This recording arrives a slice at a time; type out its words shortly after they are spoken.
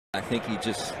I think he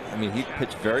he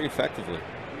pitched very effectively.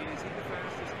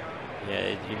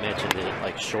 Yeah, you mentioned it,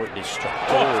 like shortened his stride.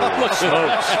 Oh,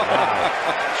 smokes.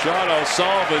 Wow. Sean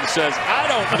O'Sullivan says, I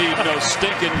don't need no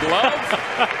stinking glove.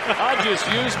 I'll just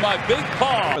use my big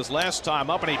paw. His last time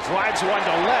up, and he drives one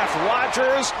to left.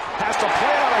 Rogers has to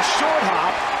play on a short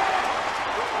hop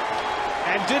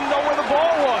and didn't know where the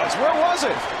ball was. Where was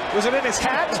it? Was it in his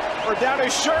hat or down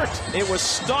his shirt? It was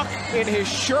stuck in his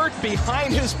shirt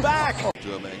behind his back.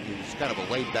 He's kind of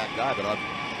a laid-back guy, but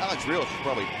Alex Rios is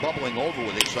probably bubbling over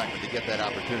with excitement to get that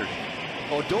opportunity.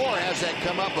 Odor has that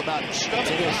come up about stuck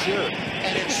in his shirt,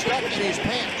 and it's stuck in his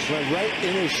pants. Right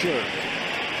in his shirt.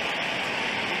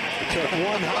 It took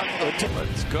one hop.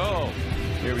 Let's go.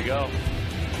 Here we go.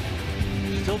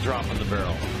 Still dropping the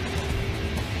barrel.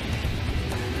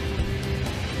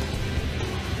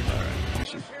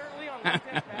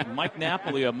 Mike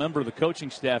Napoli, a member of the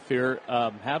coaching staff here,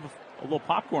 have a little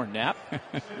popcorn nap.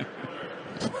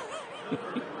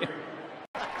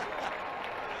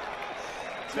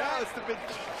 That's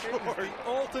the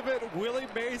ultimate Willie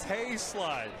Mays Hayes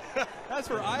slide. That's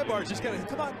where Ibar's just got to,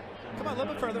 come on, a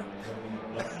little bit further.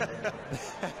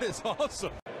 That is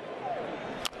awesome.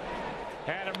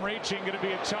 Had him reaching, going to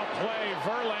be a tough play.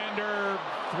 Verlander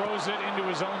throws it into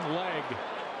his own leg.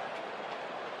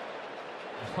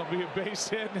 It'll be a base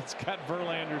hit, and it's got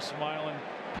Verlander smiling.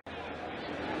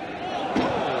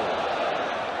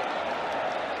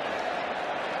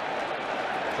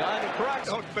 Trying to crack.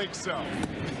 Don't think so.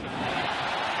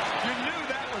 You knew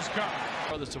that was coming.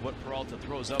 Regardless of what Peralta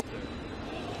throws up there.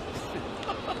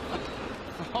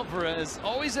 Alvarez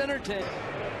always entertained.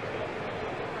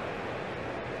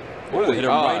 What are Hit the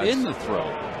him odds? right in the throw.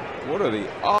 What are the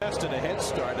odds? Best in a head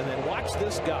start, and then watch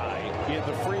this guy in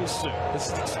the freeze suit. This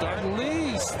is the start. At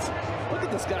least. Look at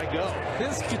this guy go.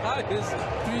 This guy is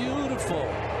beautiful.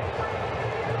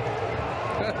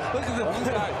 Look at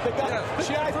the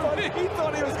guy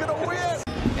thought he was going to win.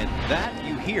 And that,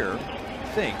 you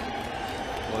think,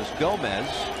 was Gomez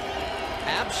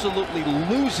absolutely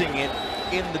losing it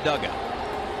in the dugout.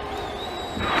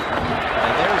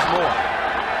 And there's more.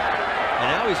 And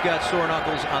now he's got sore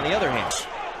knuckles on the other hand.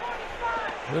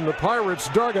 In the Pirates'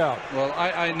 dugout. Well,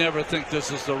 I never think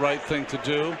this is the right thing to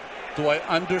do. Do I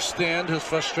understand his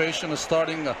frustration of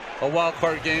starting a wild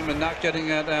card game and not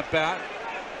getting at bat?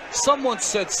 Someone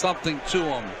said something to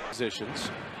him.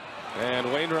 Positions.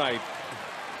 And Wainwright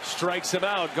strikes him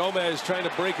out. Gomez trying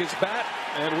to break his bat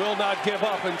and will not give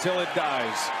up until it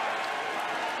dies.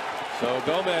 So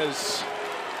Gomez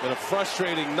in a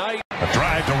frustrating night. A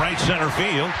drive to right center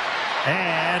field.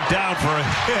 And down for a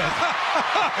hit.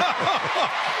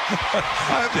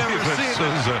 I've never seen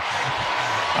that.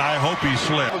 I hope he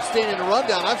slipped. Standing in a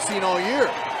rundown I've seen all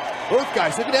year. Both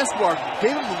guys, look at Escobar,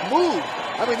 gave him a move.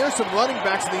 I mean, there's some running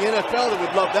backs in the NFL that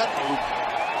would love that move.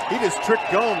 He just tricked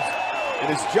Gomes, and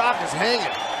his jock is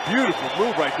hanging. Beautiful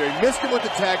move right there. He missed him with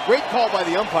the tag. Great call by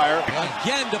the umpire.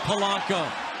 Again to Polanco.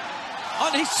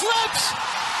 And he slips!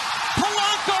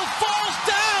 Polanco falls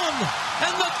down!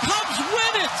 And the Cubs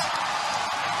win it!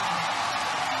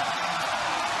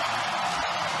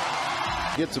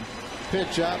 Gets a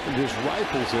pitch up and just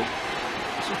rifles it.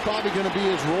 This is probably going to be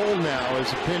his role now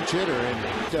as a pinch hitter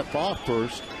and step off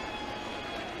first.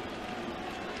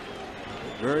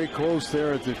 Very close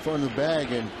there at the front of the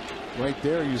bag, and right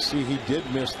there you see he did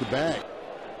miss the bag.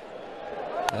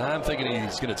 I'm thinking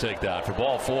he's going to take that for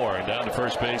ball 4, and down to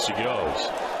first base he goes.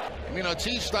 You know,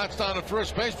 T starts down at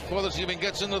first base before this even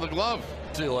gets into the glove.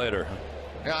 See you later.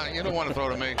 Yeah, you don't want to throw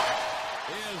to me.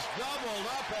 He is doubled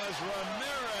up as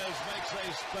Ramirez makes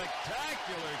a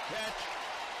spectacular catch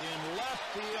in left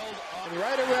field.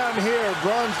 Right around here,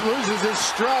 Bruns loses his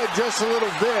stride just a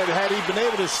little bit. Had he been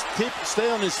able to stay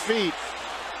on his feet,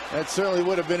 that certainly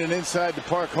would have been an inside the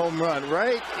park home run.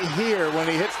 Right here, when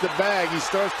he hits the bag, he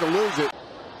starts to lose it.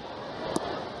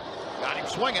 Got him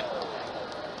swinging.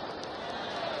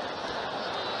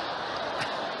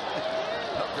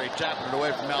 Great tapping it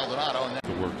away from Maldonado. And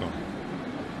To work on.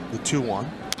 The 2-1.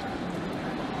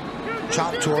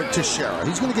 Chop toward Teixeira.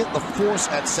 He's going to get the force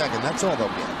at second. That's all they'll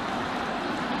get.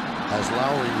 As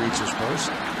Lowry reaches first.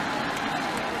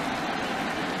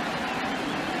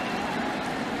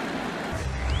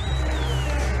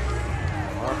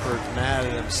 Harper's mad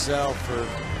at himself for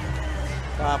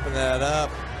popping that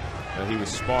up. he was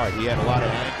smart. He had a lot of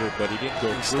anger, but he didn't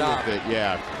go through with it.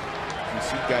 Yeah. You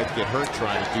see guys get hurt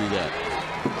trying to do that.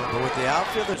 But with the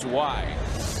outfielders, Why?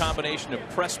 Combination of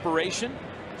perspiration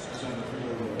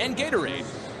and Gatorade.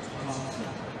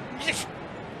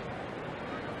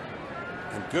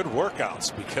 And good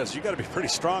workouts, because you got to be pretty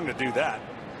strong to do that.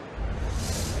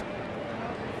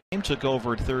 Took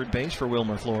over at third base for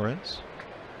Wilmer Flores.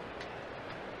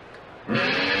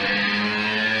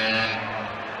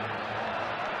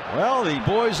 Well, the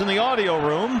boys in the audio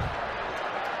room.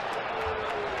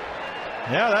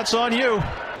 Yeah, that's on you.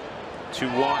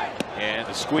 2-1, and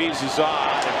the squeeze is on,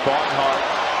 and Barnhart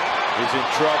is in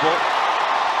trouble.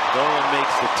 Nolan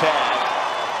makes the tag.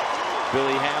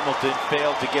 Billy Hamilton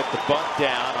failed to get the bunt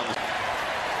down on the.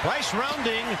 Bryce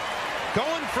rounding,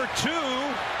 going for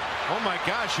two. Oh my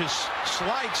gosh, his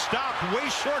slide stopped way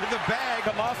short of the bag.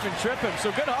 Come off and trip him.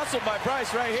 So good hustle by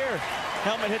Bryce right here.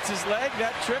 Helmet hits his leg,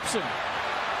 that trips him.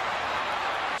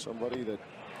 Somebody that,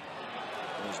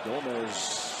 as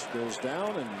Gomez goes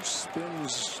down and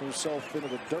spins himself into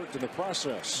the dirt in the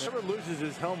process. Never loses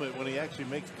his helmet when he actually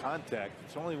makes contact.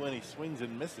 It's only when he swings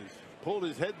and misses. Pulled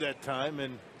his head that time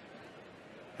and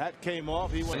hat came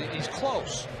off. He went. He's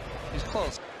close. He's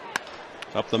close.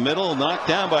 Up the middle, knocked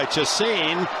down by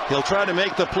Chacin. He'll try to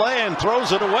make the play and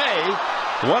throws it away.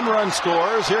 1 run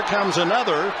scores. Here comes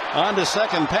another. On to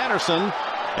second, Patterson.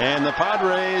 And the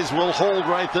Padres will hold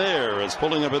right there, as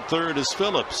pulling up at third is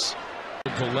Phillips.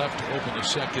 To left to open the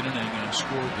second inning and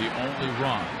scored the only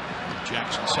run.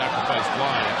 Jackson sacrificed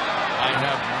fly. I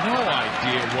have no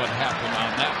idea what happened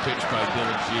on that pitch by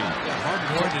Dylan G.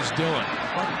 What is Dylan?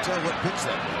 Hard to tell what pitch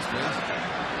that was, man.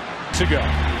 To go.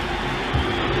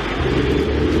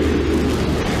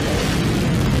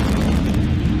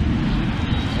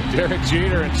 Derek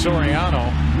Jeter and Soriano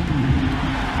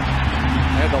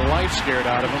had the life scared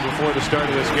out of him before the start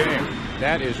of this game.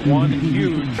 That is one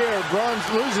huge. Here, Bruns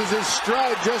loses his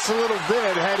stride just a little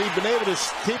bit. Had he been able to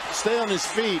stay on his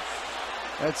feet,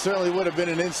 that certainly would have been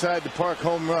an inside the park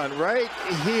home run. Right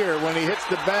here, when he hits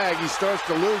the bag, he starts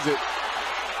to lose it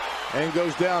and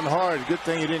goes down hard. Good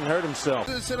thing he didn't hurt himself.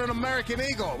 This is an American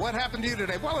Eagle. What happened to you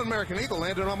today? Well, an American Eagle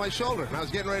landed on my shoulder, and I was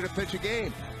getting ready to pitch a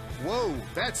game. Whoa,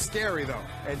 that's scary, though.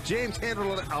 And James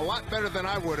handled it a lot better than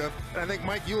I would have. I think,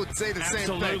 Mike, you would say the same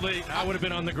thing. Absolutely, I would have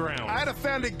been on the ground. I'd have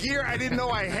found a gear I didn't know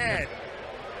I had. It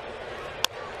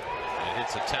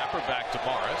hits a tapper back to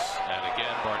Morris, and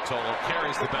again Bartolo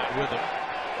carries the bat with him.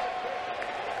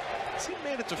 Has he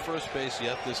made it to first base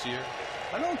yet this year?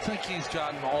 I don't think he's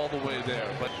gotten all the way there,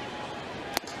 but.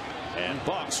 And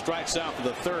Buck strikes out for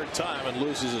the third time and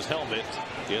loses his helmet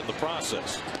in the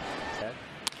process.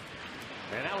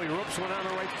 And now he ropes one on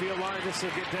the right field line. This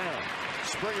will get down.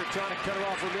 Springer trying to cut it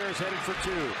off. Ramirez headed for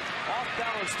two. Off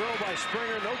balance throw by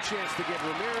Springer. No chance to get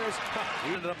Ramirez.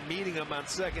 He ended up meeting him on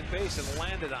second base and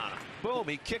landed on him.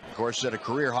 Boom, he kicked. Of course, set a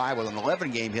career high with an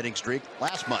 11-game hitting streak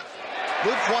last month.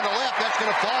 Loops one to left. That's going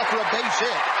to fall for a base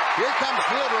hit. Here comes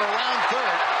Fielder around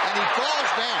third, and he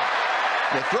falls down.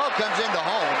 The throw comes into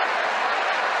home.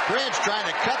 Bridge trying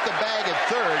to cut the bag at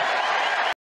third.